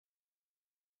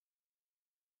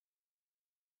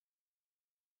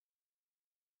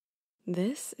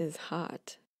This is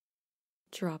hot.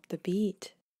 Drop the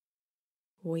beat.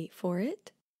 Wait for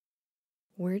it.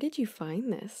 Where did you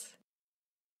find this?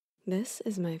 This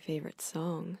is my favorite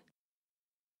song.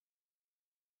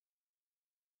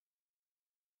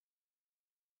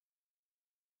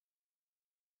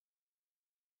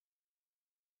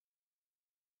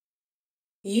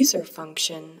 User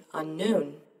function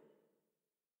unknown.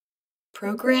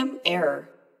 Program error.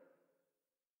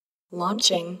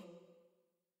 Launching.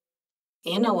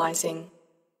 Analyzing.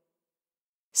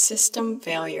 System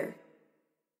failure.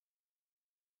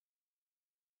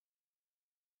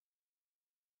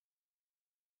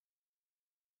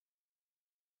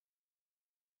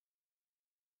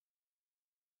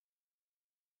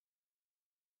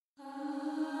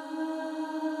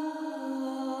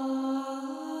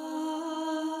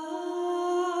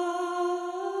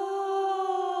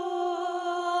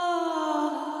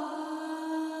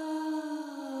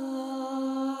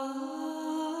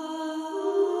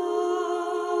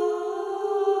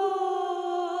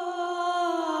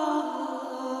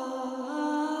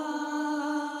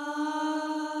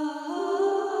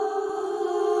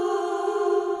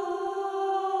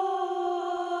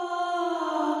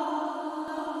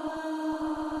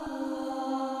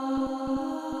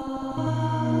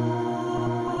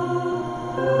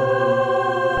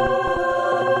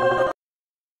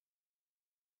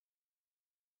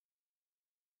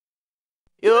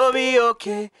 You'll be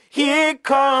okay, here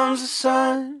comes the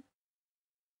sun.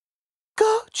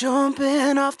 Go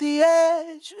jumping off the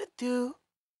edge with you.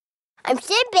 I'm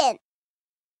sleeping.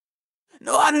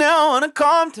 No, I now wanna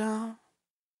calm down.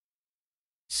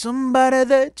 Somebody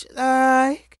that you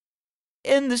like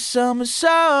in the summer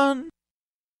sun.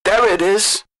 There it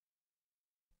is.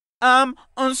 I'm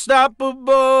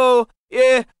unstoppable,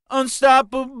 yeah,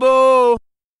 unstoppable.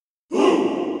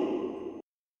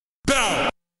 Bow.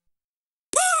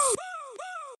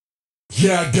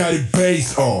 Yeah, I got it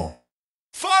bass on.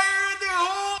 Fire in the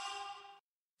hole.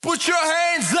 Put your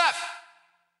hands up.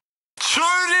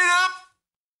 Turn it up.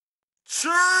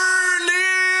 Turn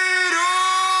it up.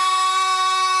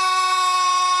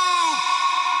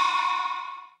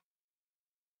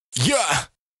 Yeah.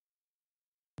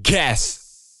 Gas.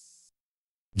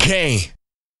 Gain.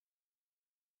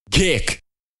 Kick.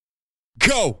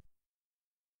 Go.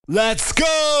 Let's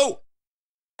go.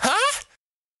 Huh?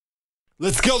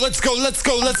 Let's go, let's go, let's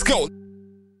go, let's go.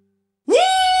 Woo!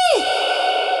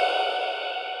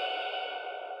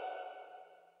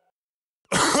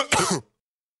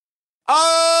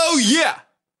 Oh, yeah.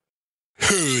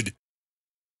 Hood.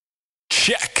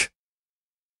 Check.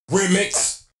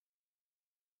 Remix.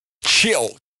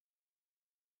 Chill.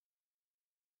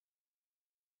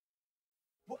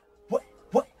 What?